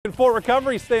Fort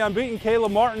Recovery stay unbeaten.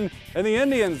 Caleb Martin and the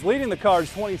Indians leading the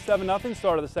Cards 27-0.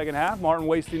 Start of the second half. Martin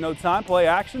wasting no time. Play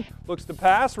action. Looks to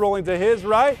pass. Rolling to his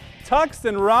right. Tucks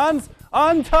and runs.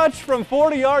 Untouched from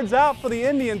 40 yards out for the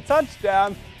Indian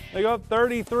touchdown. They go up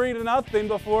 33-0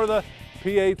 before the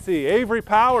PAT. Avery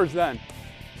Powers then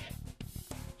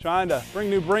trying to bring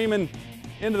New Bremen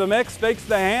into the mix. Fakes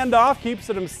the handoff.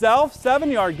 Keeps it himself.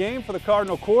 7-yard gain for the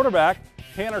Cardinal quarterback.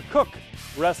 Tanner Cook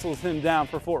wrestles him down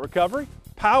for Fort Recovery.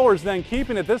 Powers then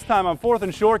keeping it this time on 4th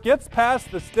and short. Gets past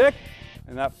the stick.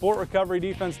 And that Fort Recovery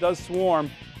defense does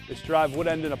swarm. This drive would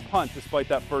end in a punt despite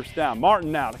that first down.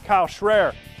 Martin now to Kyle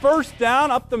Schreier. First down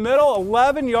up the middle.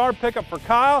 11-yard pickup for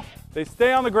Kyle. They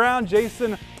stay on the ground.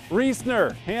 Jason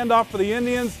Reesner, handoff for the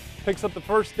Indians, picks up the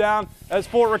first down as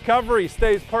Fort Recovery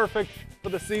stays perfect for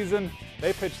the season.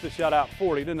 They pitch the shutout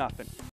 40-0.